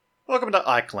Welcome to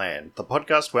Ikeland, the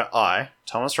podcast where I,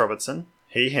 Thomas Robertson,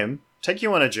 he, him, take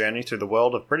you on a journey through the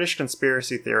world of British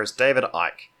conspiracy theorist David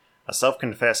Icke, a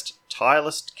self-confessed,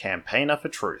 tireless campaigner for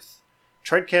truth.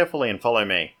 Tread carefully and follow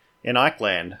me. In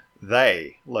Ikeland,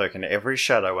 they lurk in every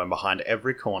shadow and behind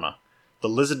every corner. The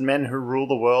lizard men who rule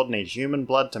the world need human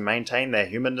blood to maintain their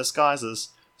human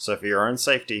disguises, so for your own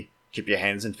safety, keep your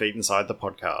hands and feet inside the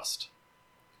podcast.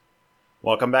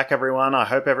 Welcome back, everyone. I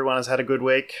hope everyone has had a good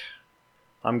week.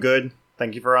 I'm good.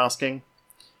 Thank you for asking.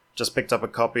 Just picked up a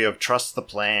copy of Trust the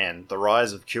Plan, The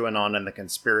Rise of QAnon and the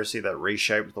Conspiracy That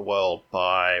Reshaped the World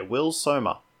by Will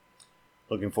Sommer.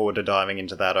 Looking forward to diving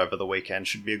into that over the weekend.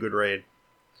 Should be a good read.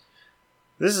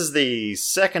 This is the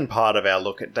second part of our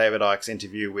look at David Icke's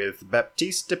interview with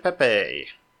Baptist De Pape. I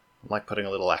like putting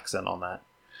a little accent on that.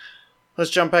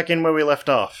 Let's jump back in where we left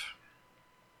off.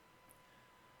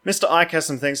 Mr. Icke has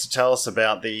some things to tell us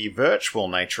about the virtual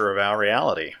nature of our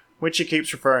reality, which he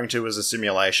keeps referring to as a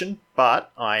simulation,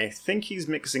 but I think he's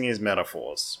mixing his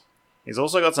metaphors. He's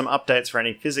also got some updates for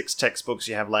any physics textbooks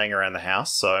you have laying around the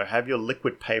house, so have your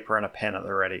liquid paper and a pen at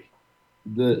the ready.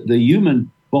 The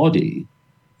human body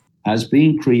has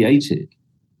been created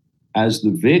as the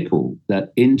vehicle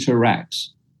that interacts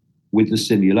with the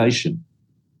simulation.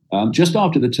 Just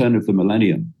after the turn of the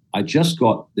millennium, I just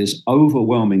got this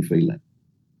overwhelming feeling,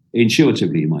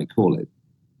 intuitively you might call it,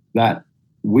 that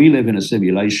we live in a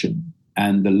simulation,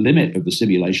 and the limit of the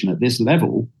simulation at this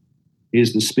level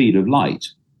is the speed of light.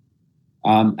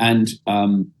 I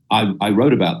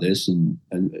wrote about this, and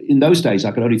in those days,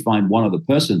 I could only find one other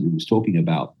person who was talking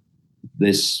about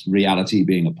this reality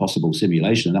being a possible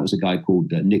simulation, and that was a guy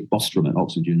called Nick Bostrom at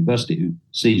Oxford University, who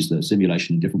sees the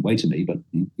simulation in a different way to me, but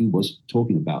he was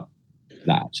talking about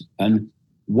that. And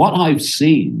what I've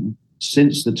seen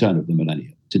since the turn of the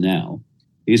millennium to now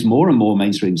is more and more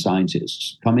mainstream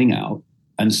scientists coming out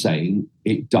and saying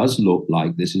it does look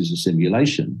like this is a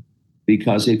simulation,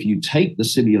 because if you take the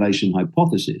simulation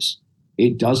hypothesis,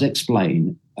 it does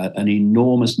explain an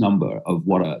enormous number of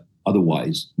what are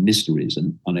otherwise mysteries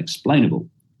and unexplainable.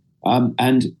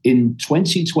 And in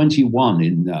 2021,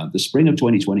 in the spring of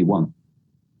 2021,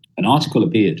 an article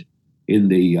appeared in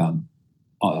the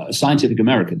Scientific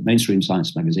American, mainstream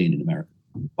science magazine in America,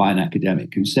 by an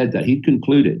academic who said that he'd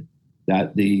concluded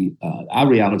that our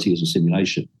reality is a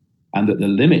simulation, and that the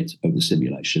limit of the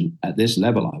simulation at this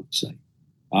level, I would say,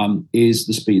 is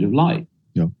the speed of light.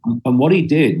 Yeah. And what he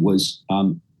did was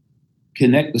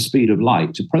connect the speed of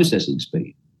light to processing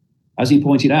speed. As he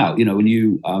pointed out, when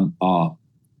you are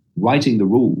writing the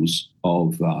rules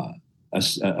of a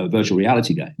virtual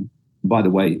reality game, by the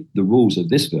way, the rules of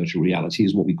this virtual reality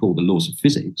is what we call the laws of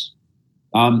physics.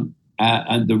 And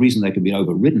the reason they can be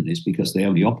overridden is because they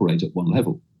only operate at one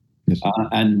level. Yes.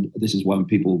 And this is when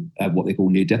people have what they call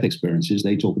near-death experiences.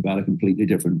 They talk about a completely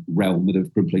different realm with a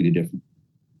completely different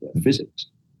physics.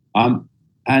 And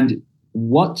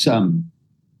what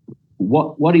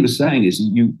he was saying is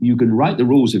you can write the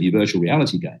rules of your virtual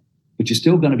reality game, but you're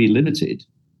still going to be limited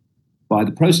by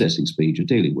the processing speed you're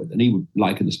dealing with. And he would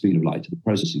liken the speed of light to the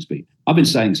processing speed. I've been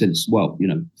saying since, for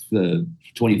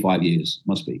 25 years,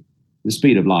 must be, the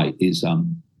speed of light is a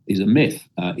myth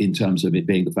in terms of it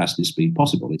being the fastest speed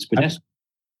possible. It's pedestrian.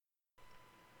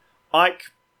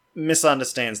 Icke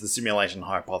misunderstands the simulation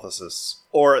hypothesis,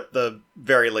 or at the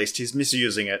very least, he's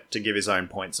misusing it to give his own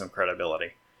point some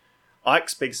credibility. Icke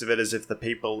speaks of it as if the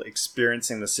people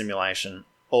experiencing the simulation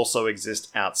also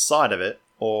exist outside of it,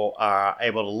 or are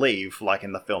able to leave, like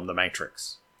in the film The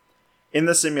Matrix. In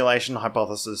the simulation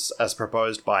hypothesis, as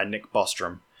proposed by Nick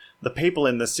Bostrom, the people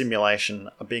in the simulation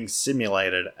are being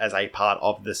simulated as a part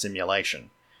of the simulation.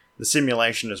 The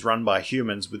simulation is run by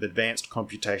humans with advanced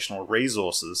computational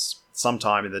resources,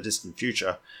 sometime in the distant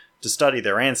future, to study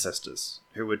their ancestors,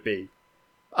 who would be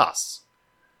us.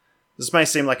 This may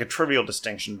seem like a trivial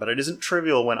distinction, but it isn't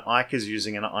trivial when Icke is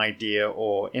using an idea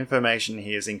or information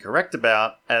he is incorrect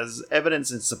about as evidence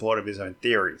in support of his own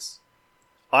theories.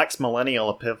 Icke's millennial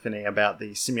epiphany about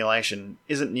the simulation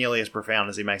isn't nearly as profound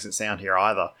as he makes it sound here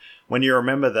either, when you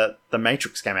remember that The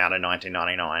Matrix came out in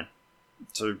 1999,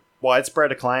 to widespread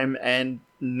acclaim and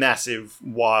massive,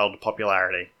 wild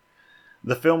popularity.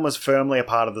 The film was firmly a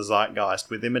part of the zeitgeist,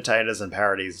 with imitators and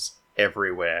parodies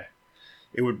everywhere.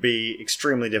 It would be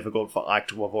extremely difficult for Icke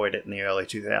to avoid it in the early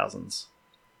 2000s.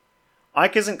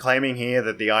 Icke isn't claiming here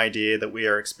that the idea that we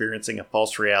are experiencing a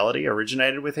false reality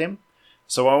originated with him,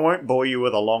 so I won't bore you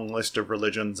with a long list of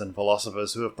religions and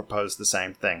philosophers who have proposed the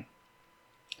same thing.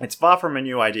 It's far from a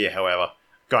new idea, however,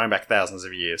 going back thousands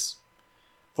of years.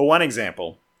 For one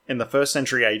example, in the 1st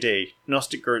century AD,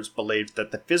 Gnostic groups believed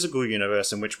that the physical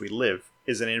universe in which we live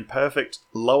is an imperfect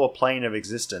lower plane of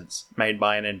existence made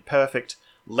by an imperfect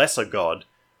lesser God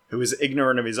who is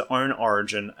ignorant of his own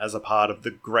origin as a part of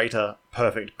the greater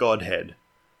perfect Godhead.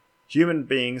 Human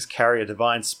beings carry a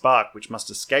divine spark which must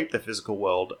escape the physical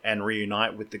world and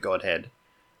reunite with the Godhead,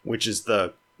 which is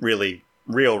the really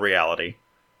real reality,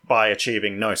 by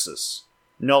achieving gnosis,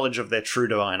 knowledge of their true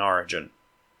divine origin.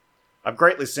 I've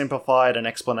greatly simplified an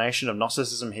explanation of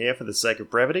Gnosticism here for the sake of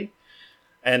brevity,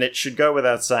 and it should go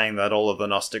without saying that all of the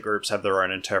Gnostic groups have their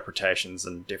own interpretations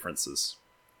and differences.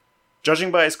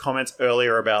 Judging by his comments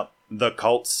earlier about the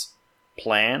cult's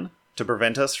plan to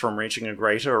prevent us from reaching a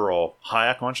greater or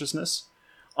higher consciousness,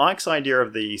 Icke's idea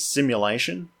of the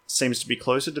simulation seems to be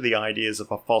closer to the ideas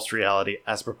of a false reality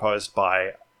as proposed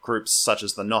by groups such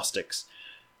as the Gnostics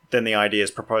than the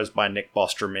ideas proposed by Nick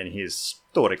Bostrom in his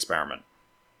thought experiment.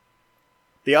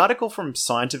 The article from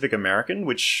Scientific American,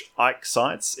 which Icke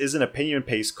cites, is an opinion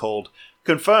piece called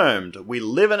 "Confirmed, We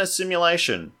Live in a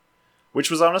Simulation,"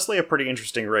 which was honestly a pretty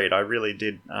interesting read. I really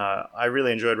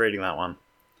enjoyed reading that one.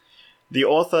 The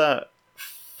author,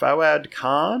 Fawad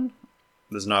Khan,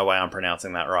 there's no way I'm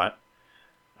pronouncing that right,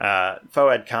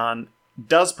 Fawad Khan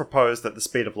does propose that the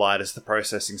speed of light is the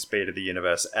processing speed of the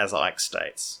universe, as Icke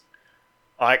states.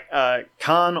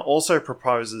 Khan also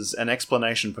proposes an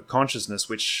explanation for consciousness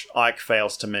which Icke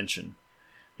fails to mention.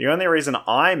 The only reason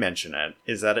I mention it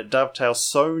is that it dovetails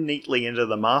so neatly into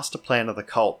the master plan of the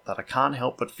cult that I can't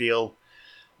help but feel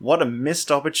what a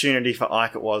missed opportunity for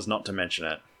Icke it was not to mention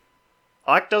it.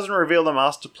 Icke doesn't reveal the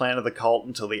master plan of the cult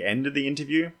until the end of the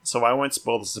interview, so I won't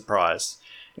spoil the surprise.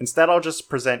 Instead, I'll just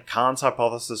present Khan's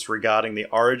hypothesis regarding the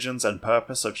origins and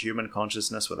purpose of human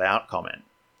consciousness without comment.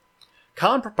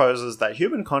 Khan proposes that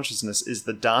human consciousness is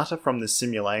the data from the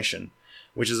simulation,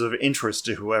 which is of interest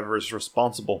to whoever is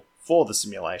responsible for the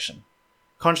simulation.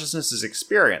 Consciousness is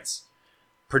experience,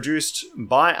 produced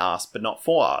by us but not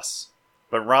for us,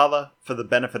 but rather for the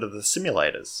benefit of the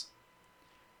simulators.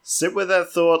 Sit with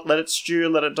that thought, let it stew,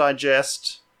 let it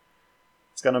digest.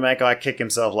 It's going to make Icke kick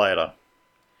himself later.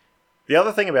 The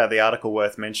other thing about the article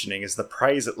worth mentioning is the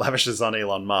praise it lavishes on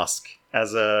Elon Musk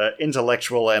as an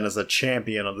intellectual and as a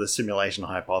champion of the simulation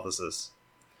hypothesis.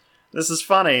 This is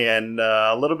funny and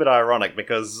a little bit ironic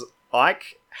because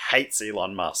Icke hates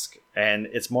Elon Musk, and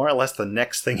it's more or less the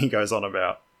next thing he goes on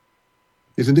about.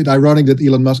 Isn't it ironic that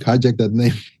Elon Musk hijacked that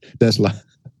name, Tesla?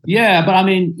 Yeah, but I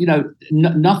mean,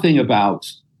 nothing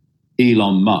about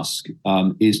Elon Musk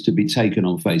is to be taken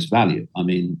on face value. I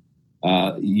mean,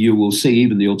 you will see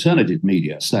even the alternative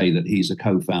media say that he's a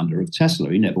co-founder of Tesla.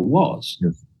 He never was.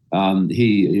 Yes.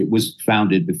 It was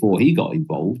founded before he got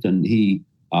involved, and he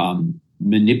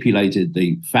manipulated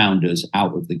the founders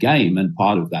out of the game. And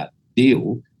part of that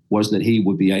deal was that he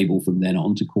would be able from then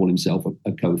on to call himself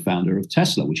a co-founder of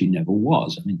Tesla, which he never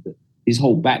was. I mean, his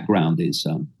whole background is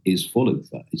full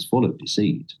of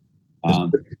deceit.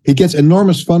 He gets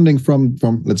enormous funding from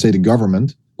let's say the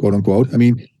government, quote unquote. I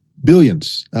mean,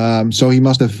 billions. So he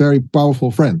must have very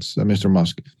powerful friends, Mr.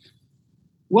 Musk.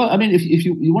 Well, I mean, if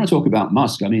you want to talk about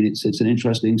Musk, I mean, it's an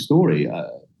interesting story.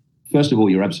 First of all,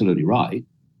 you're absolutely right.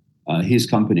 His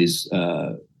companies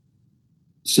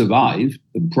survive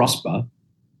and prosper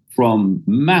from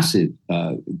massive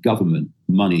government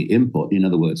money input, in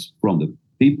other words, from the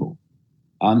people.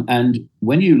 And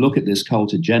when you look at this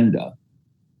cult agenda,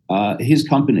 his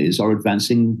companies are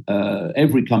advancing,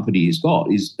 every company he's got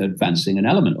is advancing an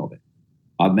element of it.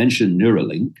 I've mentioned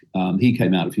Neuralink. He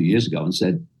came out a few years ago and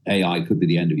said AI could be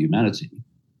the end of humanity.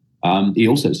 He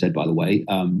also said, by the way,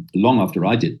 long after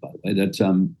I did, by the way,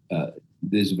 that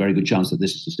there's a very good chance that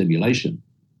this is a simulation.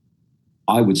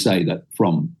 I would say that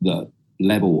from the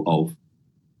level of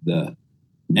the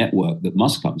network that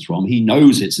Musk comes from, he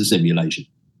knows it's a simulation.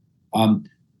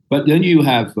 But then you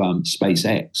have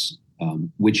SpaceX,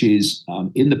 which is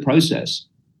in the process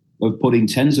of putting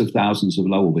tens of thousands of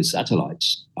low orbit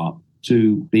satellites up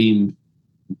to beam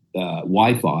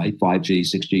Wi-Fi, 5G,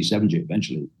 6G, 7G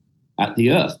eventually, at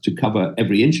the Earth to cover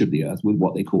every inch of the Earth with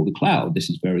what they call the cloud. This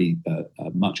is very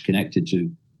much connected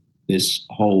to this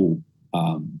whole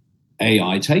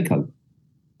AI takeover.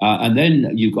 And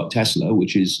then you've got Tesla,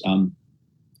 which is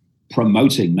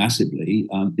promoting massively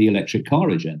the electric car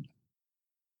agenda.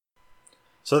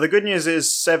 So the good news is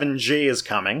 7G is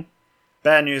coming.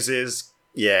 Bad news is,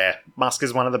 yeah, Musk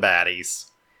is one of the baddies.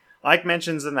 Icke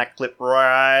mentions in that clip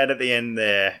right at the end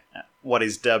there what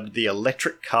is dubbed the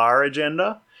electric car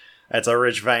agenda. It's a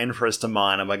rich vein for us to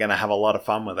mine, and we're going to have a lot of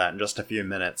fun with that in just a few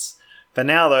minutes. For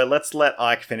now, though, let's let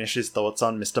Icke finish his thoughts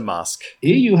on Mr. Musk.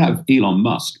 Here you have Elon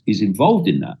Musk. He's involved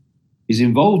in that. He's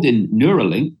involved in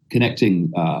Neuralink, connecting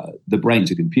the brain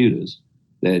to computers.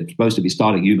 They're supposed to be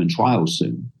starting human trials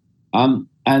soon.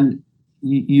 And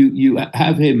you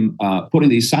have him putting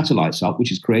these satellites up,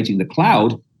 which is creating the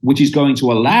cloud, which is going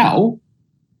to allow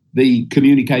the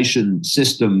communication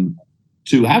system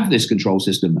to have this control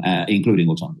system, including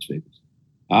autonomous vehicles.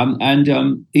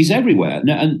 And he's everywhere.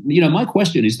 And my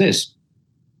question is this.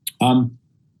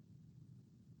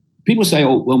 People say,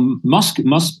 oh, well, Musk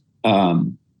must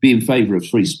be in favor of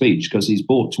free speech because he's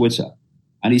bought Twitter.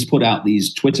 And he's put out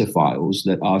these Twitter files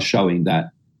that are showing that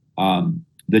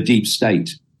the deep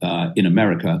state in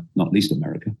America, not least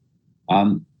America,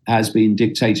 has been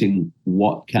dictating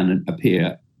what can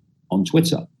appear on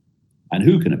Twitter and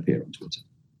who can appear on Twitter.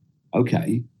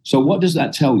 Okay, so what does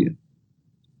that tell you?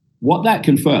 What that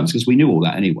confirms, because we knew all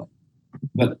that anyway,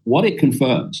 but what it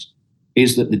confirms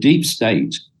is that the deep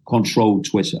state controlled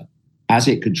Twitter as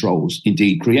it controls,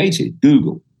 indeed created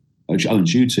Google, which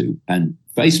owns YouTube, and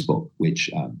Facebook, which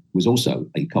was also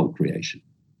a cult creation.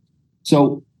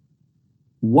 So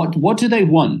what do they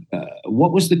want?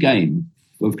 What was the game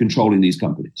of controlling these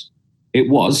companies? It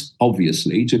was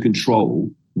obviously to control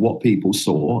what people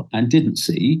saw and didn't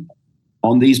see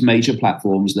on these major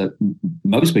platforms that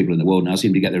most people in the world now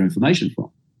seem to get their information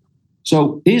from.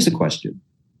 So here's a question,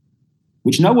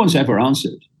 which no one's ever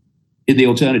answered in the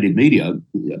alternative media,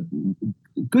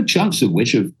 good chunks of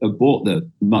which have bought the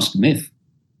Musk myth,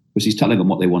 because he's telling them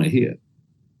what they want to hear.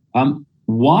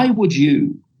 Why would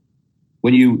you,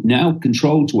 when you now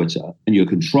control Twitter and you're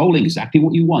controlling exactly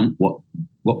what you want,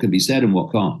 what can be said and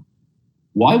what can't,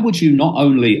 why would you not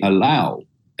only allow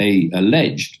a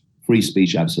alleged free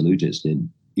speech absolutist in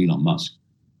Elon Musk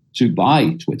to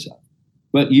buy Twitter,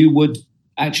 but you would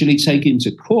actually take him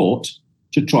to court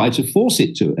to try to force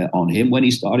it on him when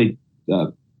he started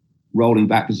rolling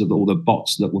back because of all the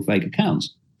bots that were fake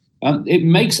accounts? It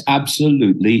makes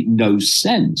absolutely no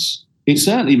sense. It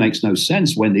certainly makes no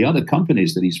sense when the other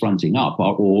companies that he's fronting up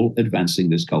are all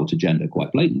advancing this cult agenda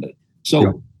quite blatantly.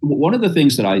 So one of the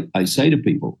things that I say to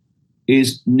people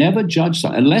is never judge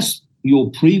something unless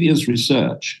your previous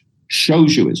research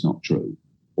shows you it's not true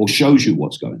or shows you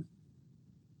what's going on.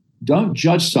 Don't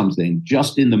judge something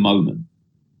just in the moment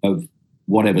of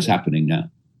whatever's happening now.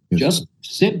 Yes. Just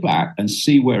sit back and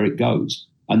see where it goes.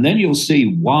 And then you'll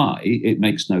see why it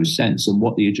makes no sense and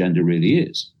what the agenda really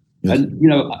is. Yes. And,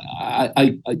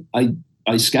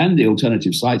 I scan the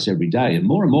alternative sites every day, and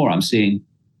more I'm seeing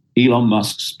Elon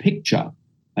Musk's picture.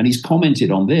 And he's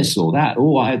commented on this or that.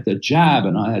 Oh, I had the jab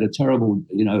and I had a terrible,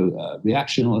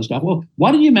 reaction, all that stuff. Well,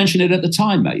 why didn't you mention it at the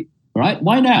time, mate? All right?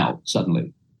 Why now,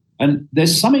 suddenly? And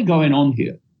there's something going on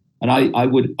here. And I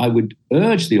would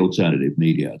urge the alternative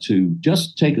media to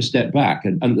just take a step back.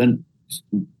 And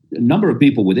a number of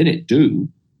people within it do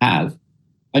have,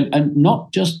 and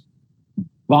not just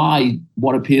buy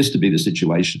what appears to be the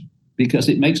situation, because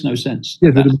it makes no sense.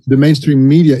 Yeah, the mainstream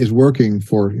media is working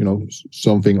for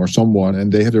something or someone,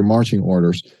 and they have their marching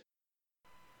orders.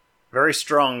 Very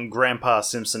strong Grandpa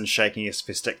Simpson shaking his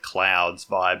fist at clouds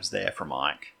vibes there from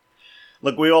Icke.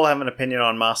 Look, we all have an opinion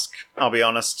on Musk. I'll be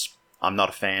honest, I'm not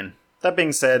a fan. That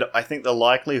being said, I think the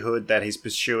likelihood that he's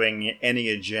pursuing any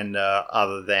agenda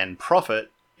other than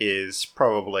profit is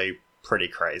probably pretty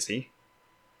crazy.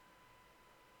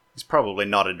 He's probably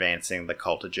not advancing the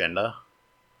cult agenda.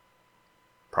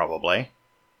 Probably.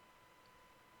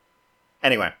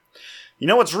 Anyway, you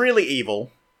know what's really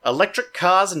evil? Electric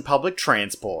cars and public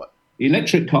transport.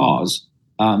 Electric cars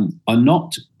are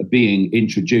not being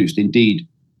introduced, indeed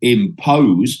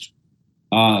imposed,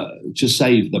 to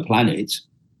save the planet.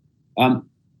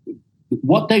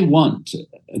 What they want,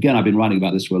 again, I've been writing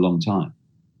about this for a long time,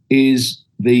 is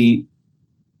the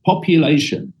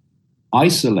population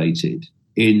isolated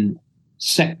in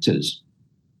sectors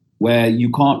where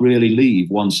you can't really leave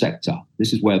one sector.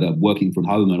 This is where the working from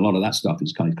home and a lot of that stuff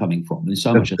is kind of coming from. There's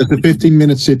so much. That's the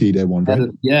 15-minute city they want, right?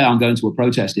 Yeah, I'm going to a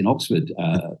protest in Oxford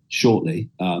shortly,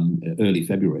 early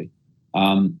February,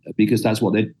 because that's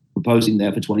what they're proposing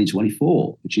there for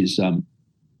 2024, which is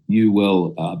you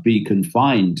will be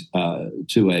confined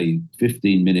to a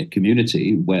 15-minute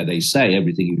community where they say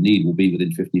everything you need will be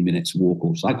within 15 minutes walk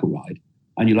or cycle ride,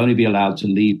 and you'll only be allowed to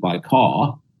leave by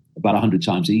car about 100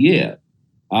 times a year.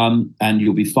 And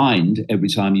you'll be fined every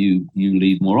time you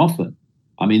leave more often.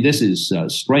 I mean, this is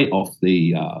straight off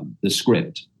the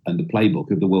script and the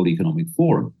playbook of the World Economic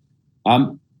Forum.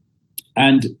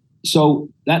 And so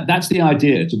that's the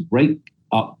idea, to break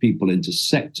up people into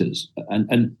sectors.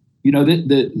 And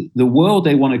the world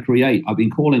they want to create, I've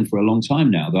been calling for a long time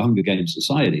now, the Hunger Games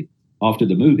Society, after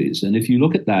the movies. And if you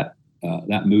look at that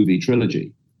movie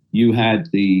trilogy, you had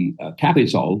the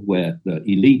Capitol, where the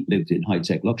elite lived in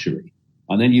high-tech luxury.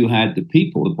 And then you had the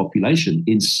people, the population,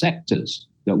 in sectors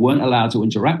that weren't allowed to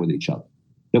interact with each other.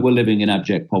 that were living in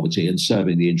abject poverty and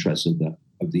serving the interests of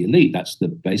the elite. That's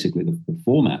basically the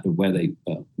format of where they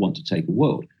want to take the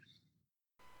world.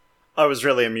 I was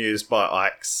really amused by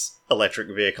Icke's electric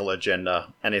vehicle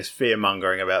agenda and his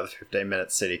fear-mongering about the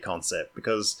 15-minute city concept,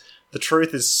 because the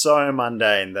truth is so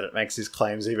mundane that it makes his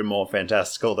claims even more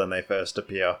fantastical than they first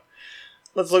appear.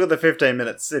 Let's look at the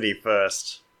 15-minute city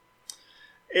first.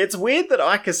 It's weird that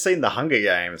Icke has seen the Hunger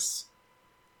Games.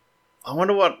 I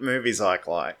wonder what movies Icke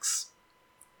likes.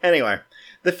 Anyway,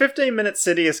 the 15-minute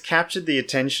city has captured the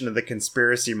attention of the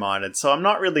conspiracy-minded, so I'm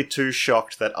not really too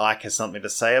shocked that Icke has something to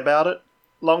say about it.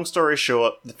 Long story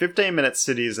short, the 15-minute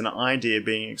city is an idea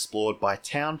being explored by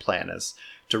town planners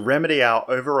to remedy our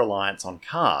over-reliance on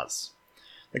cars.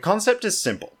 The concept is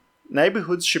simple.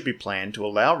 Neighbourhoods should be planned to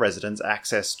allow residents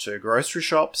access to grocery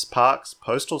shops, parks,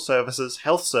 postal services,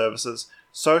 health services,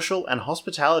 social and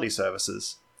hospitality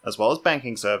services, as well as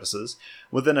banking services,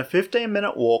 within a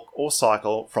 15-minute walk or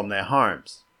cycle from their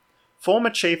homes.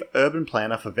 Former Chief Urban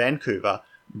Planner for Vancouver,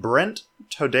 Brent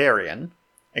Todarian,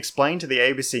 explained to the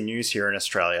ABC News here in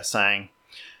Australia, saying,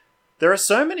 "There are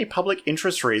so many public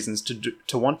interest reasons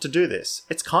to want to do this,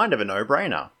 it's kind of a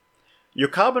no-brainer. Your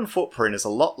carbon footprint is a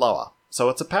lot lower, so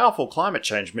it's a powerful climate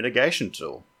change mitigation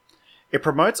tool. It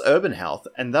promotes urban health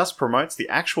and thus promotes the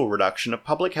actual reduction of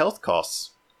public health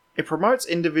costs. It promotes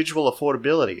individual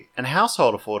affordability and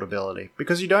household affordability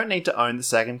because you don't need to own the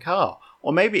second car,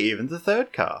 or maybe even the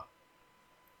third car."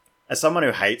 As someone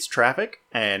who hates traffic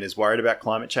and is worried about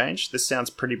climate change, this sounds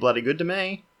pretty bloody good to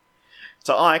me.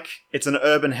 To Icke, it's an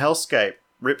urban hellscape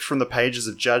ripped from the pages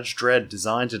of Judge Dredd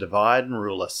designed to divide and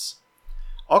rule us.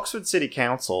 Oxford City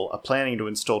Council are planning to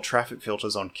install traffic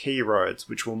filters on key roads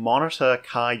which will monitor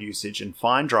car usage and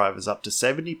fine drivers up to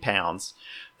 £70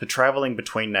 for travelling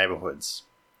between neighbourhoods.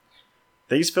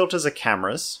 These filters are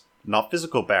cameras, not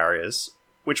physical barriers,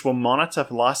 which will monitor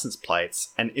licence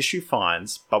plates and issue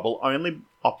fines, but will only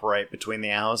operate between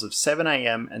the hours of 7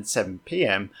 a.m. and 7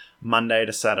 p.m. Monday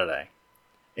to Saturday.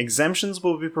 Exemptions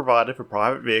will be provided for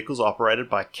private vehicles operated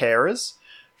by carers,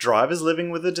 drivers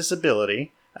living with a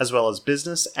disability, as well as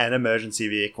business and emergency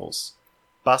vehicles.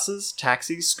 Buses,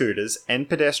 taxis, scooters, and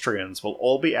pedestrians will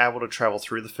all be able to travel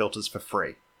through the filters for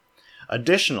free.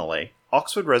 Additionally,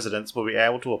 Oxford residents will be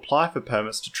able to apply for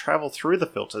permits to travel through the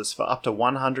filters for up to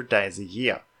 100 days a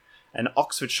year, and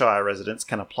Oxfordshire residents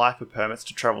can apply for permits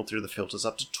to travel through the filters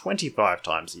up to 25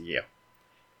 times a year.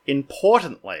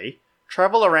 Importantly,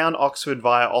 travel around Oxford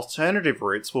via alternative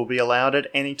routes will be allowed at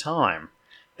any time.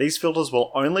 These filters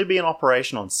will only be in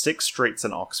operation on 6 streets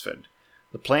in Oxford.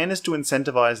 The plan is to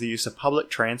incentivise the use of public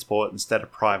transport instead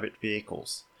of private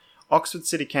vehicles. Oxford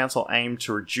City Council aimed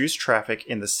to reduce traffic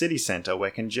in the city centre where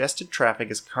congested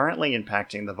traffic is currently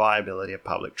impacting the viability of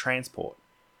public transport.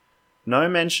 No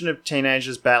mention of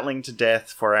teenagers battling to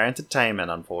death for our entertainment,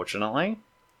 unfortunately.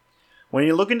 When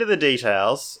you look into the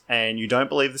details, and you don't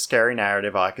believe the scary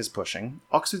narrative Icke is pushing,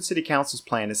 Oxford City Council's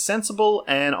plan is sensible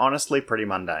and honestly pretty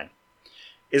mundane.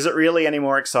 Is it really any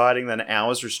more exciting than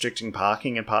hours restricting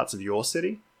parking in parts of your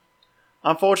city?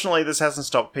 Unfortunately, this hasn't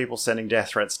stopped people sending death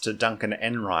threats to Duncan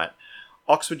Enright,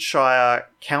 Oxfordshire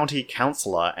County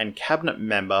Councillor and Cabinet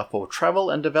Member for Travel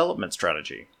and Development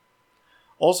Strategy.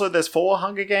 Also, there's 4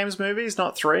 Hunger Games movies,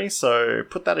 not 3, so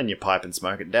put that in your pipe and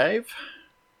smoke it, Dave.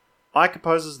 Icke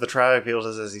opposes the traffic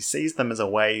filters as he sees them as a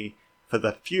way for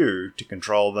the few to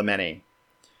control the many.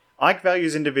 Icke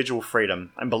values individual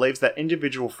freedom and believes that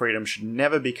individual freedom should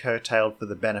never be curtailed for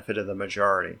the benefit of the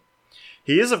majority.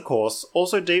 He is, of course,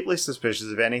 also deeply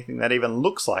suspicious of anything that even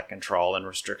looks like control and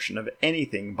restriction of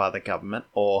anything by the government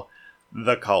or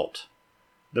the cult.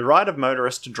 The right of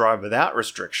motorists to drive without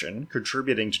restriction,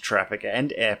 contributing to traffic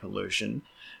and air pollution,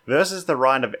 versus the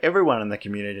right of everyone in the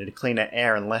community to cleaner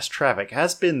air and less traffic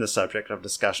has been the subject of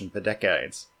discussion for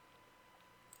decades.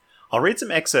 I'll read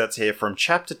some excerpts here from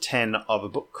Chapter 10 of a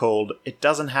book called It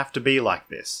Doesn't Have to Be Like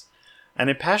This, an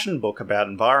impassioned book about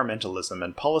environmentalism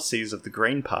and policies of the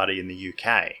Green Party in the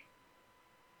UK.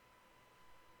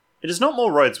 It is not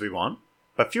more roads we want,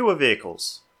 but fewer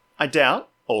vehicles. I doubt,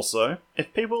 also,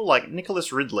 if people like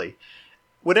Nicholas Ridley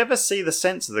would ever see the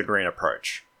sense of the green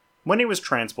approach. When he was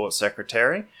Transport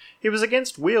Secretary, he was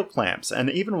against wheel clamps and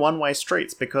even one-way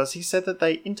streets because he said that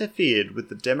they interfered with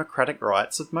the democratic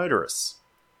rights of motorists.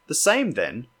 The same,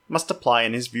 then, must apply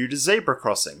in his view to zebra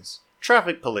crossings,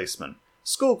 traffic policemen,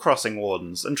 school crossing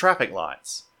wardens, and traffic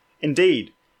lights.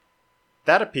 Indeed,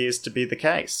 that appears to be the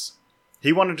case.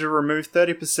 He wanted to remove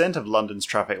 30% of London's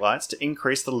traffic lights to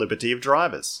increase the liberty of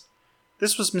drivers.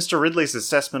 This was Mr. Ridley's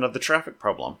assessment of the traffic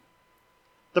problem.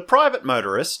 The private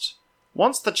motorist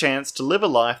wants the chance to live a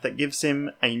life that gives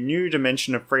him a new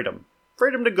dimension of freedom.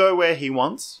 Freedom to go where he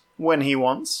wants, when he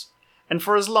wants, and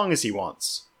for as long as he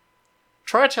wants.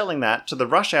 Try telling that to the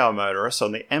rush hour motorists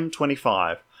on the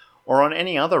M25 or on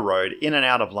any other road in and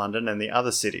out of London and the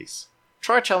other cities.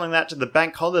 Try telling that to the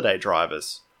bank holiday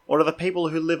drivers, or to the people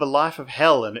who live a life of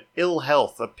hell and ill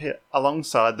health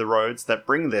alongside the roads that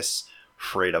bring this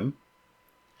freedom.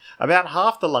 About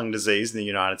half the lung disease in the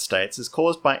United States is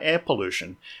caused by air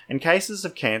pollution, and cases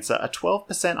of cancer are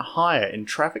 12% higher in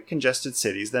traffic-congested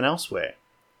cities than elsewhere.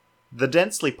 The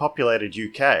densely populated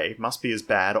UK must be as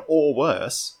bad or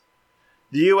worse.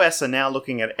 The US are now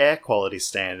looking at air quality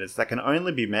standards that can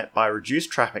only be met by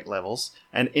reduced traffic levels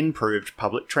and improved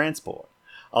public transport,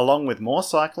 along with more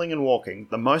cycling and walking,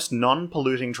 the most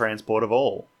non-polluting transport of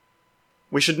all.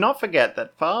 We should not forget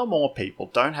that far more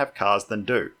people don't have cars than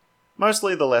do.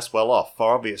 Mostly the less well-off,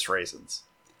 for obvious reasons.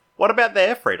 What about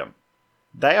their freedom?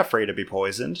 They are free to be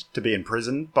poisoned, to be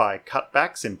imprisoned by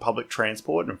cutbacks in public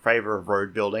transport in favour of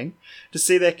road building, to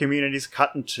see their communities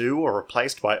cut in two or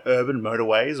replaced by urban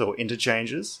motorways or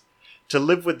interchanges, to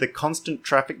live with the constant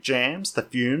traffic jams, the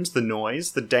fumes, the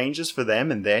noise, the dangers for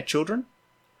them and their children?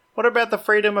 What about the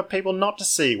freedom of people not to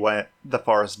see where the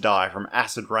forests die from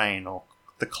acid rain or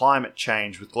the climate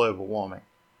change with global warming?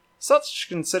 Such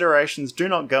considerations do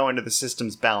not go into the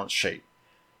system's balance sheet.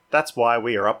 That's why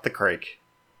we are up the creek.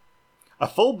 A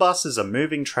full bus is a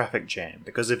moving traffic jam,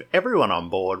 because if everyone on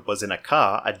board was in a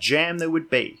car, a jam there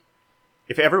would be.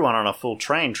 If everyone on a full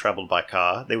train travelled by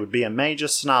car, there would be a major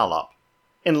snarl-up.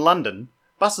 In London,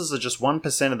 buses are just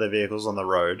 1% of the vehicles on the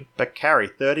road, but carry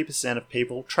 30% of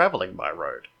people travelling by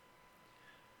road.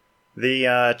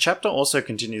 The chapter also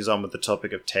continues on with the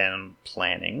topic of town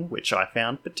planning, which I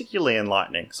found particularly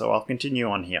enlightening, so I'll continue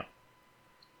on here.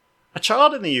 A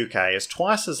child in the UK is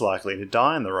twice as likely to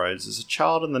die on the roads as a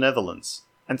child in the Netherlands,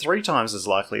 and 3 times as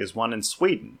likely as one in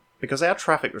Sweden, because our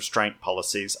traffic restraint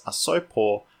policies are so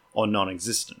poor or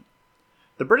non-existent.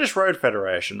 The British Road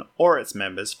Federation, or its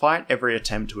members, fight every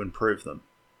attempt to improve them.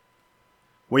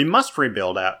 We must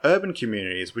rebuild our urban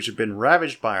communities which have been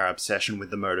ravaged by our obsession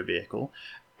with the motor vehicle,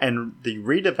 and the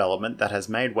redevelopment that has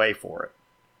made way for it.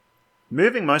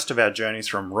 Moving most of our journeys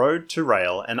from road to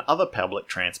rail and other public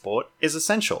transport is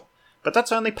essential, but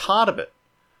that's only part of it.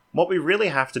 What we really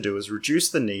have to do is reduce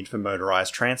the need for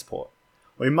motorised transport.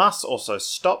 We must also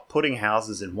stop putting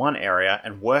houses in one area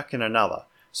and work in another,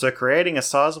 so creating a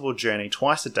sizable journey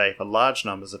twice a day for large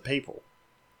numbers of people.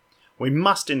 We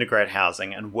must integrate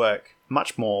housing and work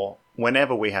much more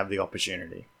whenever we have the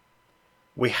opportunity.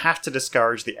 We have to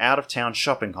discourage the out-of-town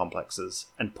shopping complexes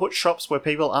and put shops where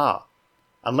people are.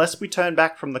 Unless we turn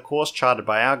back from the course charted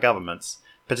by our governments,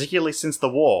 particularly since the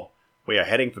war, we are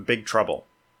heading for big trouble.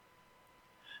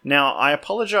 Now, I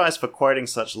apologise for quoting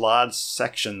such large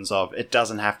sections of "it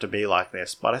doesn't have to be like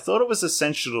this," but I thought it was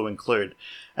essential to include,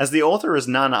 as the author is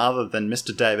none other than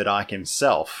Mr. David Icke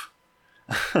himself,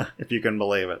 if you can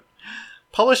believe it.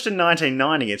 Published in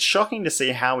 1990, it's shocking to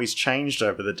see how he's changed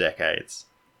over the decades.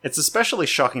 It's especially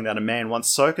shocking that a man once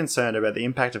so concerned about the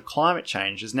impact of climate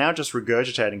change is now just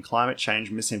regurgitating climate change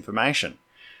misinformation.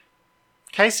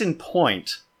 Case in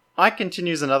point, Icke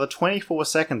continues another 24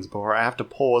 seconds before I have to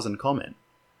pause and comment.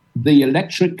 The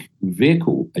electric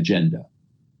vehicle agenda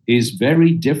is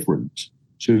very different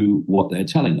to what they're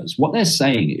telling us. What they're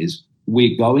saying is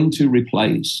we're going to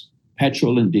replace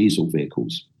petrol and diesel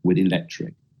vehicles with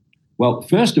electric. Well,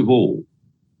 first of all,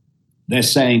 they're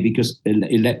saying because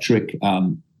electric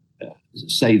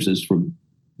saves us from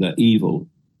the evil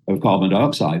of carbon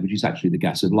dioxide, which is actually the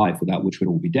gas of life, without which we'd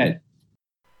all be dead.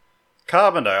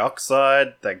 Carbon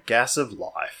dioxide, the gas of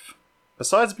life.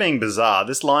 Besides being bizarre,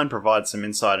 this line provides some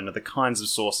insight into the kinds of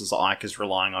sources Icke is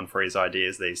relying on for his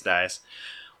ideas these days.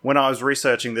 When I was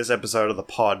researching this episode of the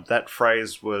pod, that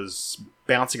phrase was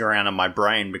bouncing around in my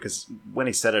brain because when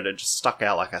he said it, it just stuck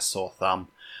out like a sore thumb.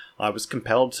 I was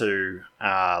compelled to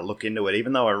look into it,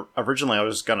 even though originally I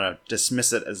was going to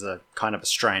dismiss it as a kind of a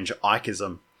strange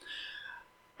Ikeism.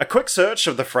 A quick search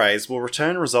of the phrase will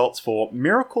return results for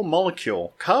Miracle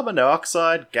Molecule, Carbon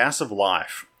Dioxide, Gas of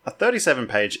Life, a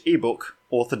 37-page ebook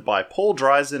authored by Paul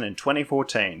Dryzen in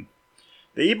 2014.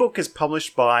 The ebook is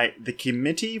published by the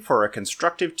Committee for a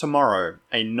Constructive Tomorrow,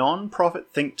 a non-profit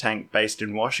think tank based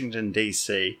in Washington,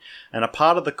 D.C., and a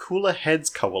part of the Cooler Heads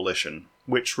Coalition,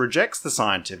 which rejects the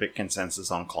scientific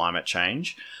consensus on climate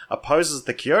change, opposes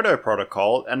the Kyoto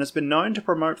Protocol, and has been known to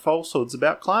promote falsehoods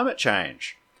about climate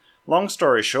change. Long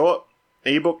story short,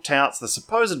 the ebook touts the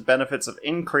supposed benefits of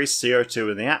increased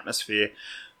CO2 in the atmosphere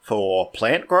for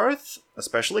plant growth,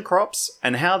 especially crops,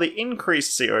 and how the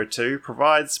increased CO2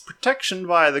 provides protection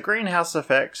via the greenhouse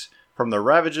effect from the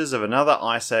ravages of another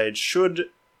ice age should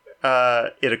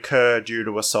it occur due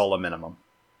to a solar minimum.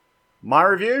 My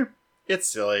review? It's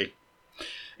silly.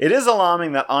 It is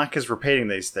alarming that Icke is repeating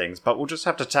these things, but we'll just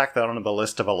have to tack that onto the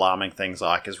list of alarming things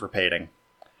Icke is repeating.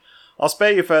 I'll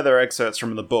spare you further excerpts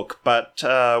from the book, but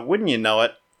wouldn't you know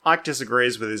it, Icke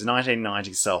disagrees with his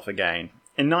 1990 self again.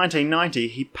 In 1990,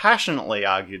 he passionately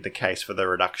argued the case for the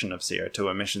reduction of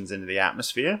CO2 emissions into the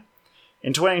atmosphere.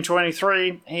 In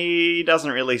 2023, he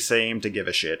doesn't really seem to give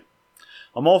a shit.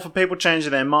 I'm all for people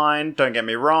changing their mind, don't get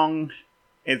me wrong.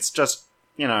 It's just,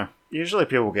 usually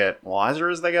people get wiser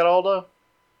as they get older.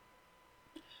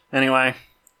 Anyway,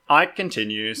 Icke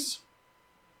continues.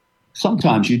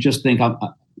 Sometimes you just think,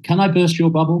 can I burst your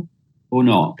bubble or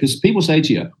not? Because people say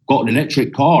to you, got an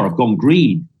electric car, I've gone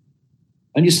green.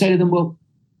 And you say to them, well,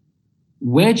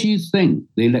 where do you think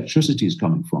the electricity is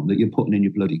coming from that you're putting in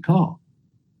your bloody car?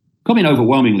 Coming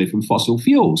overwhelmingly from fossil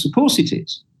fuels. Of course it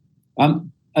is.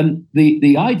 And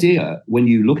the idea, when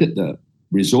you look at the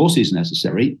resources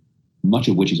necessary, much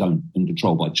of which is owned and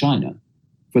controlled by China,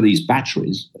 for these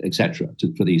batteries, etc.,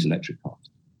 for these electric cars.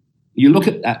 You look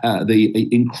at the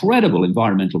incredible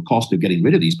environmental cost of getting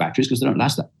rid of these batteries because they don't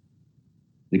last that.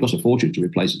 They cost a fortune to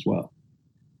replace as well.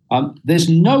 There's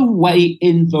no way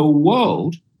in the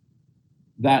world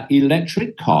that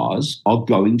electric cars are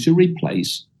going to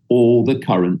replace all the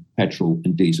current petrol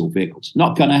and diesel vehicles.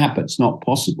 Not going to happen. It's not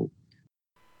possible.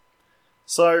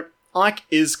 So, Icke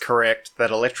is correct that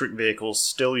electric vehicles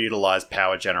still utilise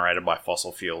power generated by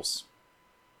fossil fuels.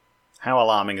 How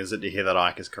alarming is it to hear that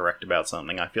Icke is correct about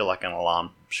something? I feel like an alarm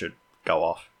should go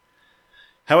off.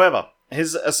 However,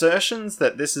 his assertions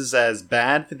that this is as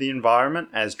bad for the environment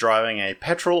as driving a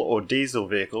petrol or diesel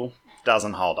vehicle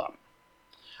doesn't hold up.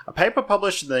 A paper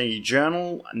published in the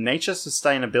journal Nature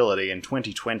Sustainability in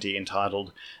 2020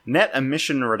 entitled Net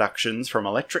Emission Reductions from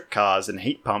Electric Cars and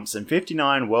Heat Pumps in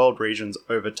 59 World Regions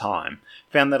Over Time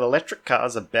found that electric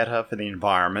cars are better for the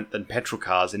environment than petrol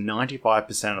cars in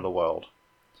 95% of the world.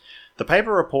 The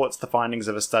paper reports the findings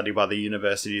of a study by the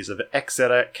universities of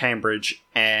Exeter, Cambridge,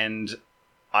 and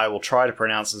I will try to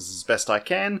pronounce this as best I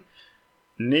can,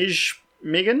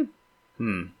 Nijmegen?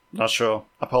 Not sure.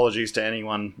 Apologies to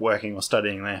anyone working or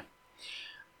studying there.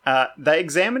 They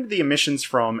examined the emissions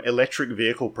from electric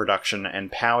vehicle production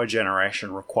and power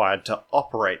generation required to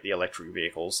operate the electric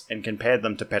vehicles and compared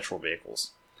them to petrol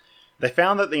vehicles. They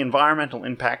found that the environmental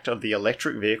impact of the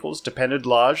electric vehicles depended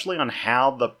largely on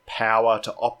how the power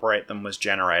to operate them was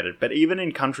generated, but even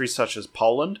in countries such as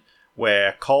Poland,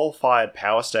 where coal-fired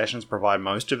power stations provide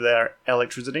most of their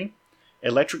electricity,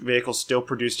 electric vehicles still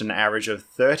produced an average of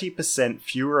 30%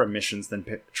 fewer emissions than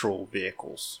petrol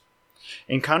vehicles.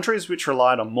 In countries which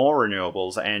relied on more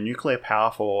renewables and nuclear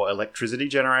power for electricity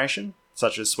generation,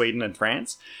 such as Sweden and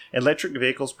France, electric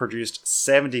vehicles produced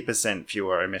 70%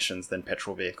 fewer emissions than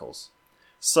petrol vehicles.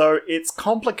 So it's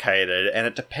complicated and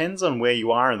it depends on where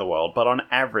you are in the world, but on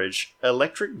average,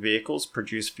 electric vehicles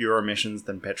produce fewer emissions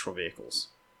than petrol vehicles.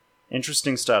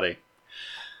 Interesting study.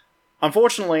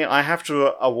 Unfortunately, I have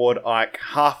to award Icke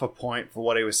half a point for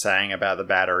what he was saying about the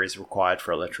batteries required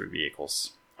for electric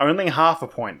vehicles. Only half a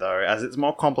point though, as it's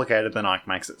more complicated than Icke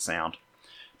makes it sound.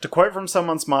 To quote from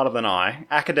someone smarter than I,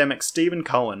 academic Stephen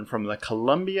Cohen from the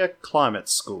Columbia Climate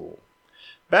School,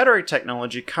 battery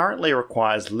technology currently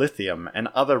requires lithium and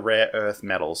other rare earth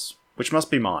metals, which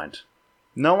must be mined.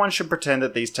 No one should pretend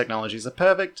that these technologies are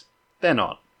perfect. They're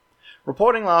not.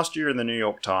 Reporting last year in the New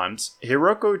York Times,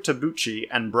 Hiroko Tabuchi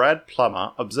and Brad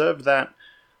Plummer observed that,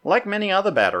 like many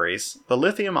other batteries, the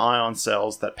lithium-ion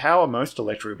cells that power most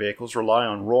electric vehicles rely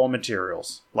on raw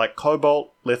materials, like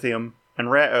cobalt, lithium,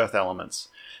 and rare earth elements,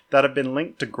 that have been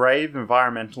linked to grave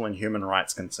environmental and human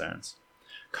rights concerns.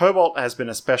 Cobalt has been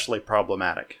especially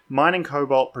problematic. Mining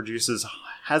cobalt produces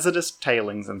hazardous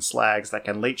tailings and slags that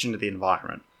can leach into the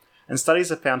environment, and studies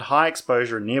have found high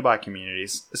exposure in nearby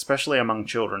communities, especially among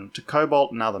children, to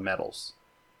cobalt and other metals.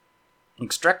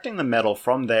 Extracting the metal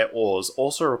from their ores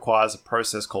also requires a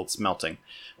process called smelting,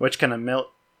 which can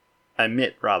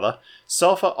emit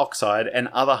sulfur oxide and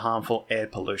other harmful air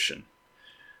pollution.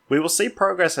 We will see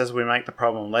progress as we make the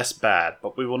problem less bad,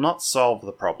 but we will not solve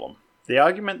the problem. The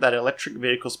argument that electric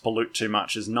vehicles pollute too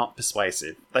much is not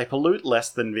persuasive. They pollute less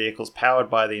than vehicles powered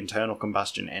by the internal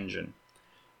combustion engine.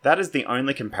 That is the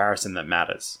only comparison that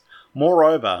matters.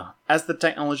 Moreover, as the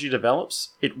technology develops,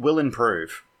 it will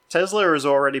improve. Tesla is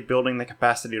already building the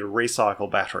capacity to recycle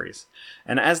batteries,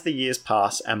 and as the years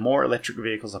pass and more electric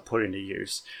vehicles are put into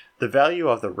use, the value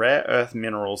of the rare earth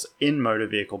minerals in motor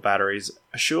vehicle batteries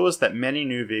assures that many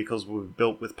new vehicles will be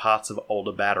built with parts of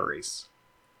older batteries.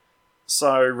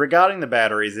 So, regarding the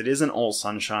batteries, it isn't all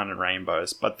sunshine and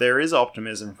rainbows, but there is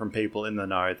optimism from people in the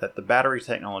know that the battery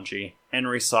technology and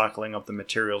recycling of the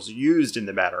materials used in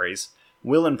the batteries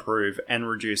will improve and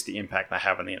reduce the impact they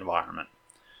have on the environment.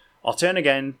 I'll turn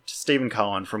again to Stephen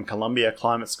Cohen from Columbia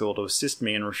Climate School to assist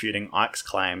me in refuting Icke's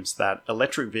claims that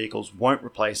electric vehicles won't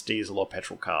replace diesel or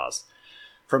petrol cars.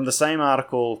 From the same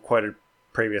article quoted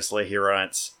previously, he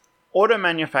writes, "Auto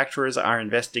manufacturers are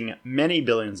investing many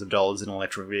billions of dollars in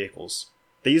electric vehicles.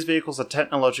 These vehicles are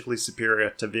technologically superior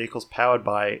to vehicles powered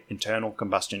by internal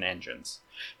combustion engines.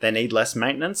 They need less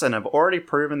maintenance and have already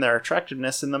proven their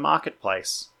attractiveness in the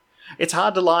marketplace. It's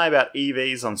hard to lie about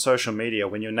EVs on social media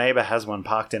when your neighbour has one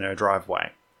parked in her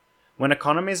driveway. When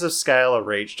economies of scale are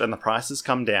reached and the prices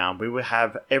come down, we will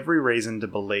have every reason to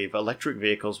believe electric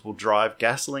vehicles will drive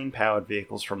gasoline-powered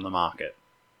vehicles from the market.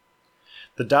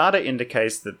 The data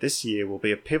indicates that this year will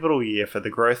be a pivotal year for the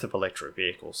growth of electric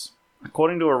vehicles.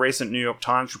 According to a recent New York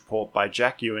Times report by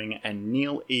Jack Ewing and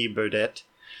Neil E. Baudet,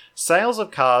 sales of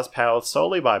cars powered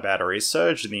solely by batteries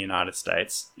surged in the United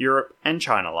States, Europe, and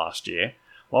China last year,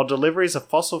 while deliveries of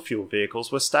fossil fuel vehicles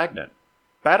were stagnant.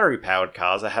 Battery-powered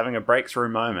cars are having a breakthrough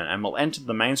moment and will enter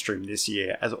the mainstream this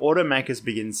year as automakers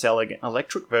begin selling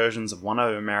electric versions of one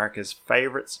of America's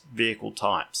favourite vehicle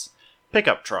types,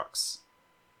 pickup trucks.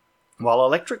 While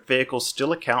electric vehicles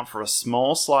still account for a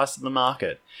small slice of the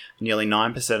market, nearly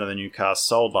 9% of the new cars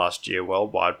sold last year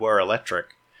worldwide were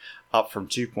electric, up from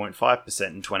 2.5%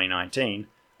 in 2019,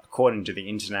 according to the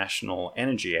International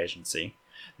Energy Agency.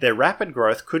 Their rapid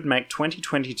growth could make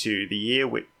 2022 the year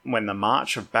when the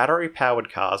march of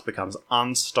battery-powered cars becomes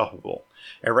unstoppable,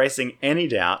 erasing any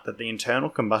doubt that the internal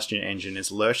combustion engine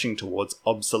is lurching towards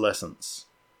obsolescence.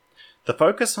 The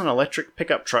focus on electric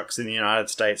pickup trucks in the United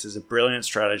States is a brilliant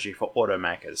strategy for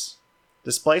automakers.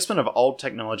 Displacement of old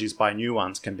technologies by new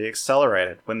ones can be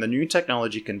accelerated when the new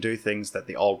technology can do things that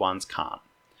the old ones can't.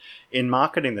 In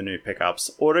marketing the new pickups,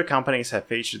 auto companies have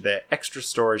featured their extra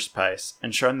storage space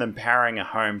and shown them powering a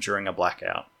home during a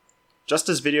blackout. Just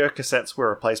as video cassettes were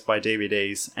replaced by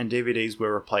DVDs and DVDs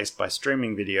were replaced by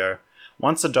streaming video,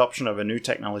 once adoption of a new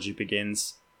technology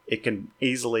begins, it can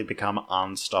easily become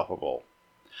unstoppable.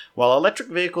 While electric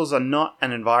vehicles are not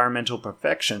an environmental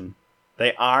perfection,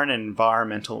 they are an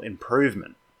environmental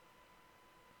improvement.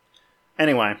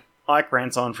 Anyway, Icke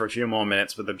rants on for a few more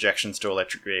minutes with objections to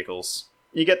electric vehicles.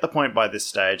 You get the point by this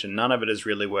stage, and none of it is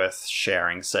really worth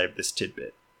sharing, save this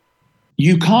tidbit.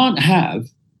 You can't have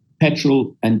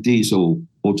petrol and diesel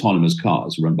autonomous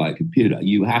cars run by a computer.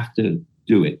 You have to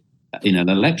do it in an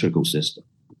electrical system.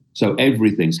 So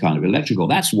everything's kind of electrical.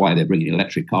 That's why they're bringing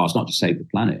electric cars, not to save the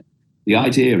planet. The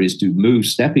idea is to move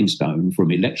stepping stone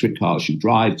from electric cars you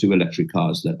drive to electric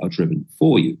cars that are driven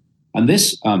for you. And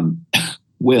this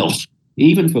will,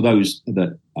 even for those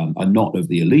that are not of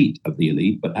the elite,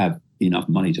 but have enough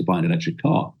money to buy an electric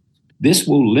car, this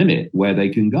will limit where they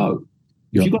can go.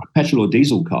 If you've got a petrol or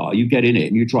diesel car, you get in it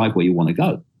and you drive where you want to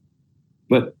go.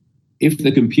 But if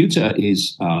the computer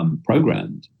is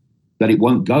programmed that it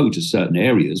won't go to certain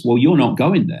areas, well, you're not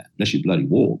going there unless you bloody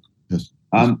walk. Yes.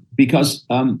 Because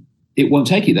it won't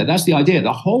take you there. That's the idea.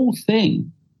 The whole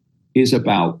thing is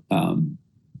about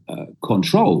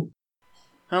control.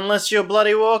 Unless you're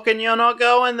bloody walking, you're not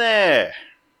going there.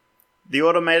 The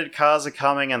automated cars are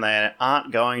coming and they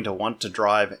aren't going to want to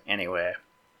drive anywhere.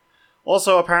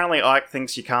 Also, apparently Icke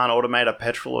thinks you can't automate a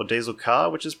petrol or diesel car,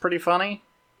 which is pretty funny.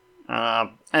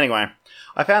 Anyway,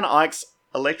 I found Icke's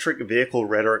electric vehicle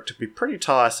rhetoric to be pretty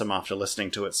tiresome after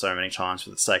listening to it so many times for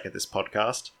the sake of this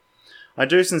podcast. I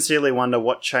do sincerely wonder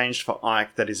what changed for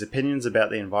Icke that his opinions about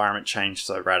the environment changed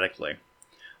so radically.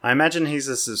 I imagine he's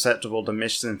as susceptible to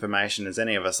misinformation as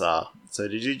any of us are, so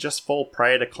did he just fall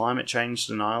prey to climate change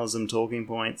denialism talking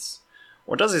points?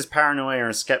 Or does his paranoia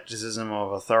and skepticism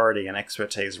of authority and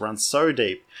expertise run so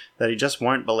deep that he just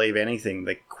won't believe anything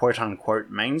the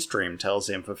quote-unquote mainstream tells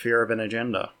him for fear of an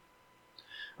agenda?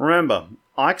 Remember,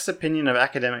 Icke's opinion of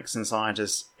academics and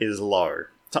scientists is low.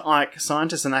 To Icke,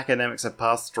 scientists and academics have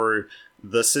passed through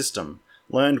the system,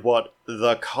 learned what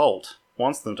the cult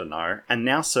wants them to know, and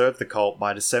now serve the cult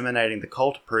by disseminating the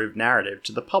cult-approved narrative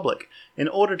to the public in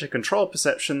order to control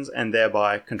perceptions and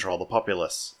thereby control the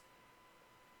populace.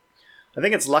 I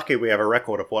think it's lucky we have a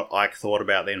record of what Icke thought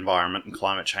about the environment and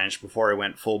climate change before he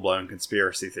went full-blown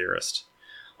conspiracy theorist.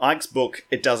 Icke's book,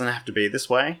 It Doesn't Have to Be This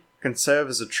Way, can serve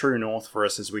as a true north for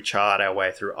us as we chart our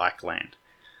way through Icke land.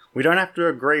 We don't have to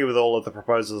agree with all of the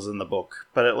proposals in the book,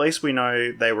 but at least we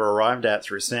know they were arrived at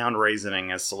through sound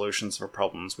reasoning as solutions for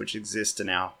problems which exist in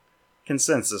our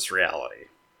consensus reality.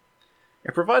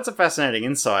 It provides a fascinating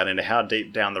insight into how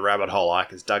deep down the rabbit hole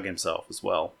Icke has dug himself as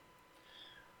well.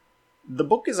 The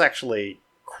book is actually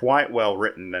quite well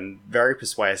written and very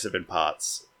persuasive in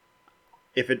parts.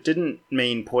 If it didn't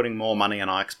mean putting more money in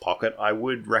Icke's pocket, I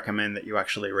would recommend that you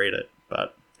actually read it,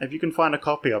 but if you can find a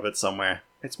copy of it somewhere.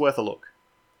 It's worth a look.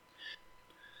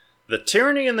 The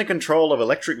tyranny and the control of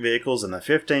electric vehicles in the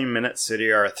 15-minute city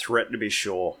are a threat to be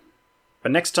sure.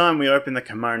 But next time we open the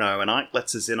kimono and Icke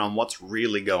lets us in on what's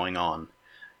really going on.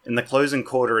 In the closing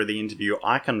quarter of the interview,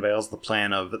 Icke unveils the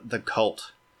plan of The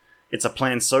Cult. It's a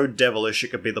plan so devilish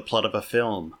it could be the plot of a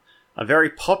film. A very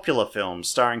popular film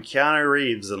starring Keanu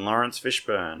Reeves and Lawrence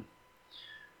Fishburne.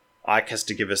 Icke has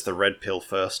to give us the red pill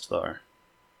first, though.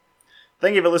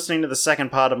 Thank you for listening to the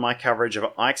second part of my coverage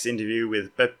of Icke's interview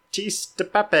with Baptist De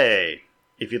Pape.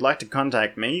 If you'd like to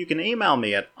contact me, you can email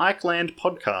me at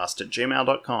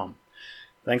ikelandpodcast@gmail.com.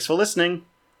 Thanks for listening.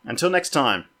 Until next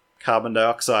time, carbon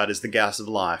dioxide is the gas of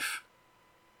life.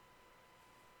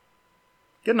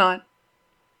 Good night.